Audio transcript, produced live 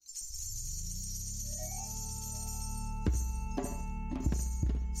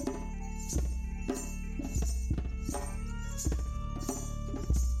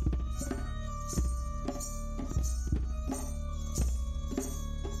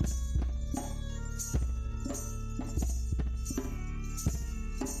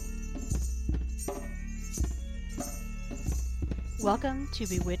Welcome to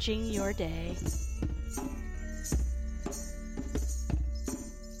Bewitching Your Day.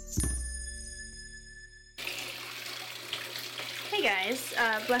 Hey guys,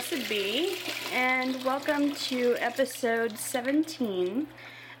 blessed be, and welcome to episode 17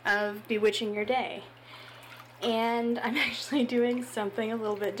 of Bewitching Your Day. And I'm actually doing something a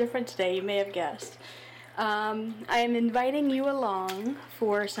little bit different today, you may have guessed. I am inviting you along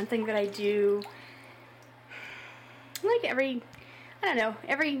for something that I do like every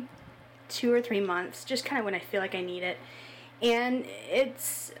 2 or 3 months, just kind of when I feel like I need it. And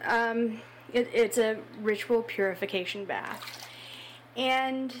it's a ritual purification bath.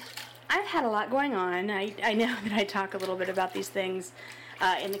 And I've had a lot going on. I know that I talk a little bit about these things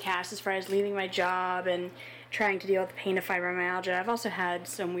in the cast as far as leaving my job and trying to deal with the pain of fibromyalgia. I've also had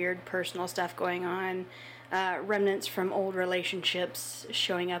some weird personal stuff going on, remnants from old relationships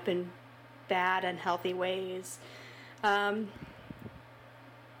showing up in bad, unhealthy ways.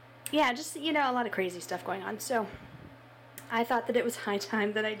 Just, a lot of crazy stuff going on. So I thought that it was high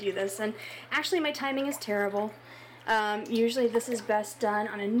time that I do this. And actually, my timing is terrible. Usually this is best done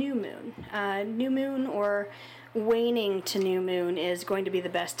on a new moon. New moon or waning to new moon is going to be the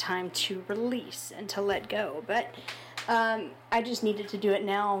best time to release and to let go. But I just needed to do it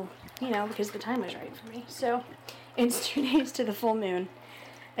now, because the time was right for me. So it's 2 days to the full moon.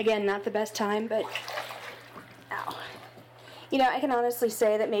 Again, not the best time, but ow. I can honestly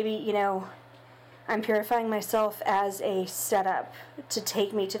say that maybe, I'm purifying myself as a setup to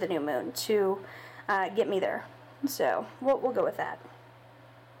take me to the new moon, to get me there. So, we'll go with that.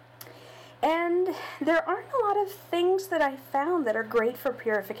 And there aren't a lot of things that I found that are great for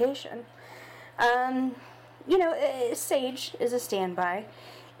purification. Sage is a standby.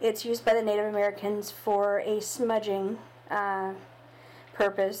 It's used by the Native Americans for a smudging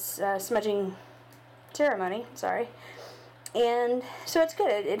purpose, smudging ceremony, And so it's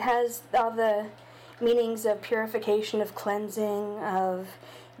good. It has all the meanings of purification, of cleansing, of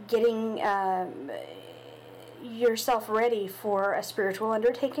getting yourself ready for a spiritual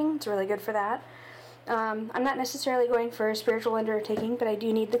undertaking. It's really good for that. I'm not necessarily going for a spiritual undertaking, but I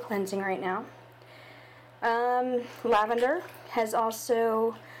do need the cleansing right now. Lavender has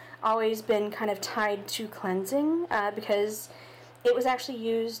also always been kind of tied to cleansing because it was actually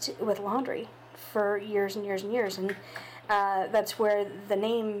used with laundry for years and years and years, and that's where the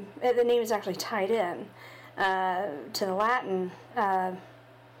name is actually tied in to the Latin.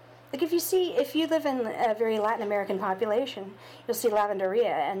 If you live in a very Latin American population, you'll see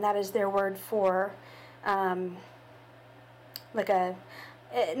lavanderia, and that is their word for not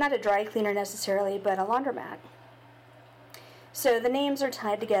a dry cleaner necessarily, but a laundromat. So the names are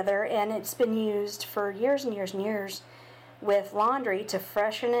tied together, and it's been used for years and years and years with laundry to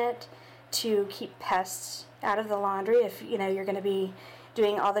freshen it, to keep pests out of the laundry. If you're going to be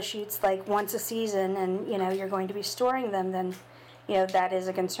doing all the sheets like once a season, and you're going to be storing them, then that is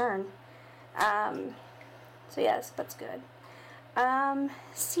a concern. So yes, that's good.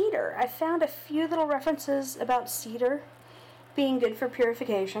 Cedar. I found a few little references about cedar being good for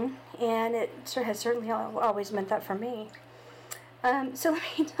purification, and it has certainly always meant that for me. So let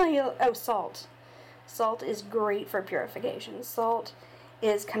me tell you. Salt. Salt is great for purification. Salt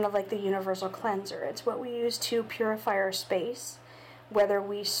is kind of like the universal cleanser. It's what we use to purify our space, whether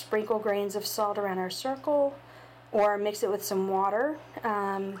we sprinkle grains of salt around our circle or mix it with some water,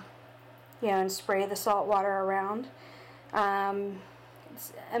 and spray the salt water around.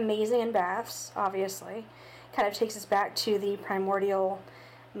 It's amazing in baths, obviously. Kind of takes us back to the primordial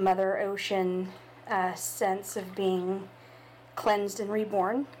Mother Ocean sense of being cleansed and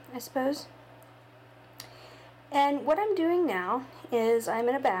reborn, I suppose. And what I'm doing now is I'm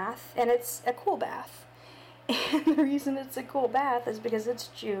in a bath, and it's a cool bath. And the reason it's a cool bath is because it's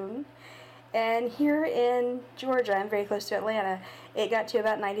June. And here in Georgia, I'm very close to Atlanta, it got to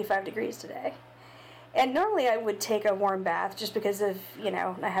about 95 degrees today. And normally I would take a warm bath just because of,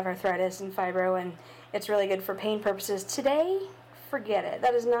 I have arthritis and fibro, and it's really good for pain purposes. Today, forget it.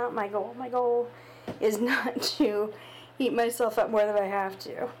 That is not my goal. My goal is not to heat myself up more than I have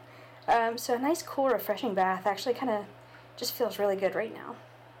to. So a nice, cool, refreshing bath actually kind of just feels really good right now.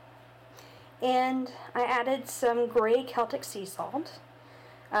 And I added some gray Celtic sea salt.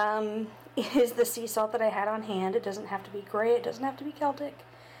 It is the sea salt that I had on hand. It doesn't have to be gray. It doesn't have to be Celtic.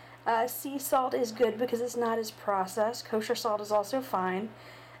 Sea salt is good because it's not as processed. Kosher salt is also fine.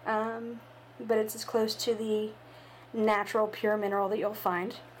 But it's as close to the natural, pure mineral that you'll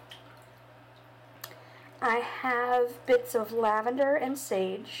find. I have bits of lavender and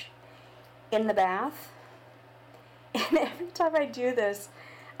sage in the bath. And every time I do this,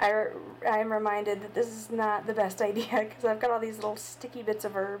 I'm reminded that this is not the best idea because I've got all these little sticky bits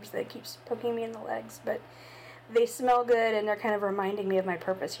of herbs that keeps poking me in the legs, but they smell good and they're kind of reminding me of my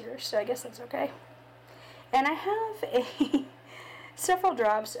purpose here, so I guess that's okay. And I have several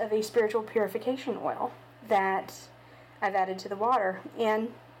drops of a spiritual purification oil that I've added to the water,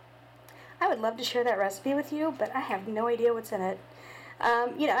 and I would love to share that recipe with you, but I have no idea what's in it.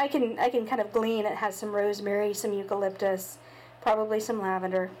 I can kind of glean it has some rosemary, some eucalyptus, probably some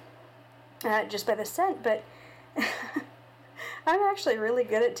lavender, just by the scent, but I'm actually really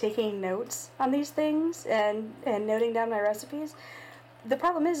good at taking notes on these things and noting down my recipes. The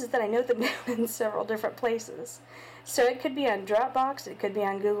problem is that I note them down in several different places. So it could be on Dropbox, it could be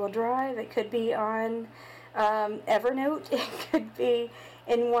on Google Drive, it could be on Evernote, it could be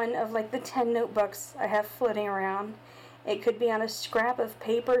in one of like the 10 notebooks I have floating around. It could be on a scrap of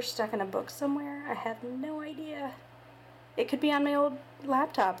paper stuck in a book somewhere. I have no idea. It could be on my old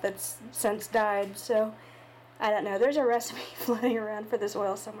laptop that's since died, so I don't know. There's a recipe floating around for this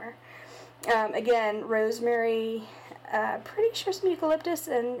oil somewhere. Again, rosemary, pretty sure some eucalyptus,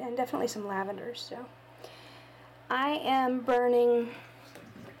 and definitely some lavender. So I am burning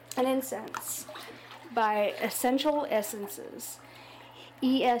an incense by Essential Essences,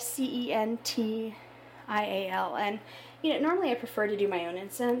 ESCENTIAL, and normally I prefer to do my own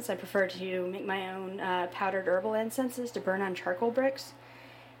incense. I prefer to make my own powdered herbal incenses to burn on charcoal bricks.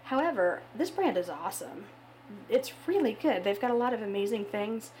 However, this brand is awesome. It's really good. They've got a lot of amazing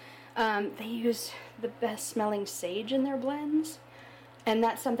things. They use the best smelling sage in their blends, and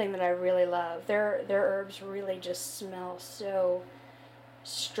that's something that I really love. Their herbs really just smell so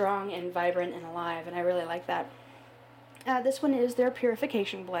strong and vibrant and alive, and I really like that. This one is their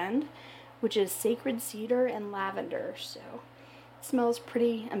purification blend, which is sacred cedar and lavender, so it smells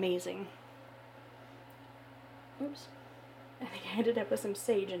pretty amazing. Oops. I think I ended up with some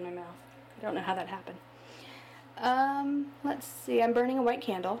sage in my mouth. I don't know how that happened. Let's see, I'm burning a white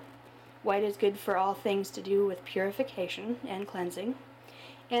candle. White is good for all things to do with purification and cleansing.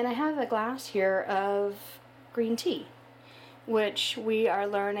 And I have a glass here of green tea, which we are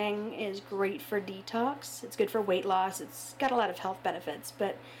learning is great for detox. It's good for weight loss. It's got a lot of health benefits,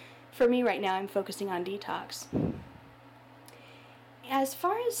 but for me right now, I'm focusing on detox. As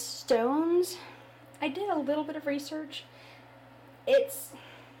far as stones, I did a little bit of research.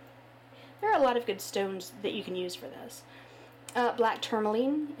 There are a lot of good stones that you can use for this. Black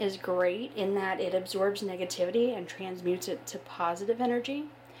tourmaline is great in that it absorbs negativity and transmutes it to positive energy.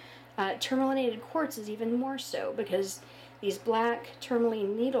 Tourmalinated quartz is even more so because these black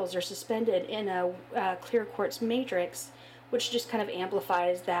tourmaline needles are suspended in a clear quartz matrix, which just kind of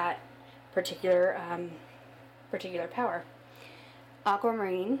amplifies that particular power.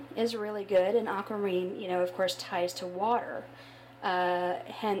 Aquamarine is really good, and aquamarine, of course, ties to water.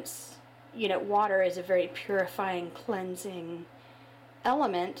 Hence, water is a very purifying, cleansing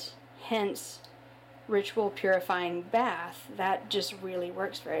element. Hence, ritual purifying bath. That just really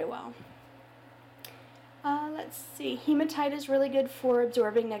works very well. Let's see. Hematite is really good for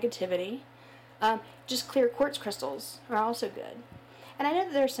absorbing negativity. Just clear quartz crystals are also good. And I know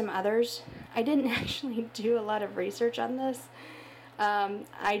that there's some others. I didn't actually do a lot of research on this.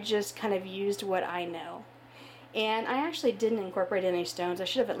 I just kind of used what I know. And I actually didn't incorporate any stones. I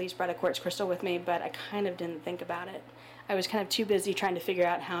should have at least brought a quartz crystal with me, but I kind of didn't think about it. I was kind of too busy trying to figure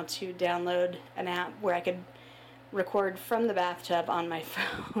out how to download an app where I could record from the bathtub on my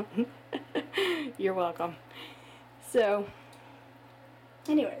phone. You're welcome. So,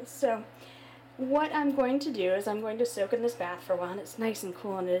 anyways, what I'm going to do is I'm going to soak in this bath for a while, and it's nice and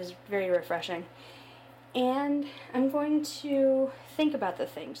cool, and it is very refreshing. And I'm going to think about the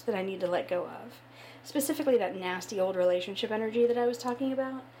things that I need to let go of. Specifically that nasty old relationship energy that I was talking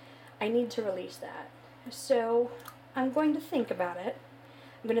about. I need to release that. So I'm going to think about it.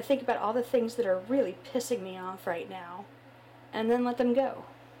 I'm going to think about all the things that are really pissing me off right now, and then let them go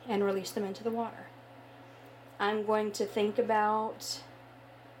and release them into the water. I'm going to think about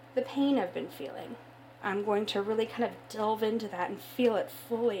the pain I've been feeling. I'm going to really kind of delve into that and feel it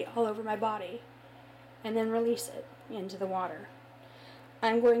fully all over my body, and then release it into the water.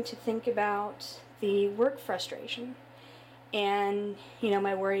 I'm going to think about the work frustration and,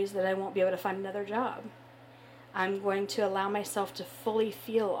 my worries that I won't be able to find another job. I'm going to allow myself to fully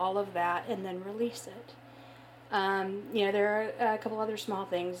feel all of that and then release it. There are a couple other small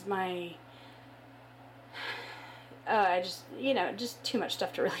things. Just too much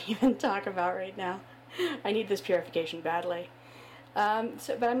stuff to really even talk about right now. I need this purification badly. But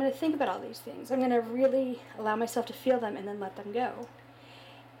I'm going to think about all these things. I'm going to really allow myself to feel them and then let them go.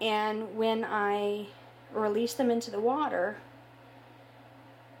 And when I release them into the water,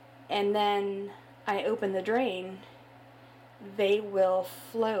 and then I open the drain, they will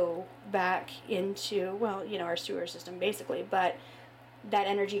flow back into, well, our sewer system basically, but that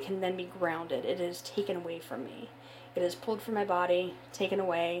energy can then be grounded. It is taken away from me. It is pulled from my body, taken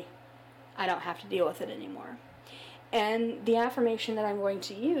away. I don't have to deal with it anymore. And the affirmation that I'm going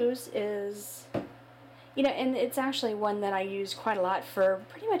to use is, and it's actually one that I use quite a lot for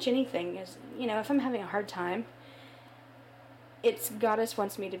pretty much anything, is, if I'm having a hard time, it's Goddess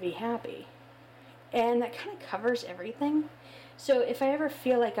wants me to be happy. And that kind of covers everything. So if I ever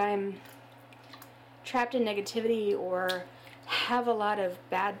feel like I'm trapped in negativity or have a lot of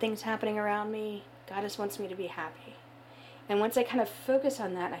bad things happening around me, Goddess wants me to be happy. And once I kind of focus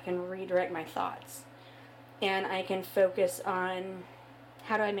on that, I can redirect my thoughts. And I can focus on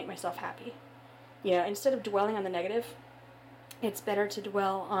how do I make myself happy. Instead of dwelling on the negative, it's better to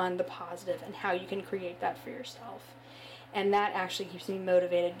dwell on the positive and how you can create that for yourself. And that actually keeps me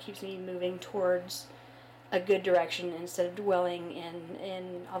motivated, keeps me moving towards a good direction instead of dwelling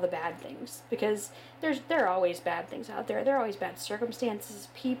in all the bad things. Because there are always bad things out there. There are always bad circumstances,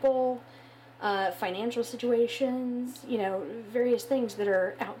 people, financial situations, various things that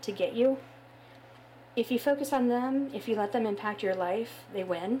are out to get you. If you focus on them, if you let them impact your life, they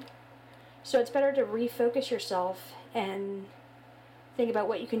win. So it's better to refocus yourself and think about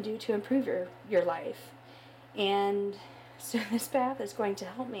what you can do to improve your life. And so this bath is going to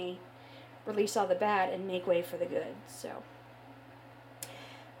help me release all the bad and make way for the good. So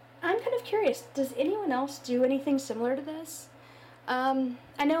I'm kind of curious, does anyone else do anything similar to this?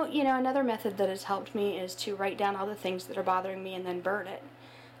 I know, another method that has helped me is to write down all the things that are bothering me and then burn it,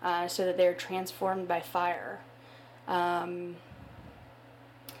 so that they're transformed by fire.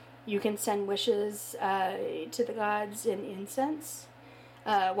 You can send wishes to the gods in incense,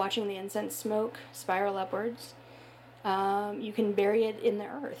 watching the incense smoke spiral upwards. You can bury it in the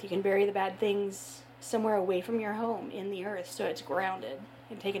earth. You can bury the bad things somewhere away from your home in the earth so it's grounded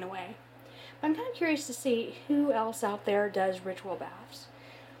and taken away. But I'm kind of curious to see who else out there does ritual baths.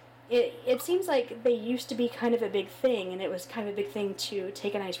 It seems like they used to be kind of a big thing, and it was kind of a big thing to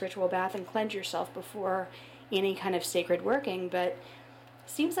take a nice ritual bath and cleanse yourself before any kind of sacred working, but it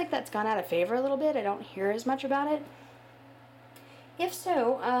seems like that's gone out of favor a little bit. I don't hear as much about it. If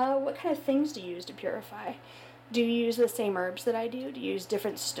so, what kind of things do you use to purify? Do you use the same herbs that I do? Do you use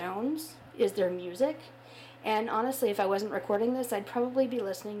different stones? Is there music? And honestly, if I wasn't recording this, I'd probably be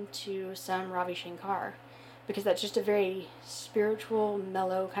listening to some Ravi Shankar, because that's just a very spiritual,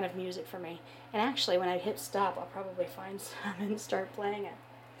 mellow kind of music for me. And actually, when I hit stop, I'll probably find some and start playing it.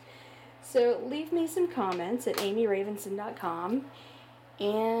 So leave me some comments at amyravenson.com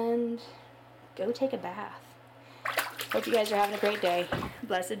and go take a bath. Hope you guys are having a great day.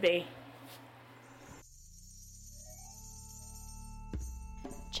 Blessed be.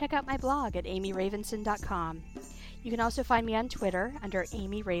 Check out my blog at amyravenson.com. You can also find me on Twitter under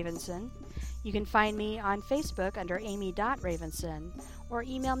Amy Ravenson. You can find me on Facebook under amy.ravenson, or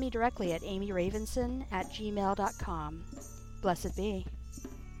email me directly at amyravenson@gmail.com. Blessed be.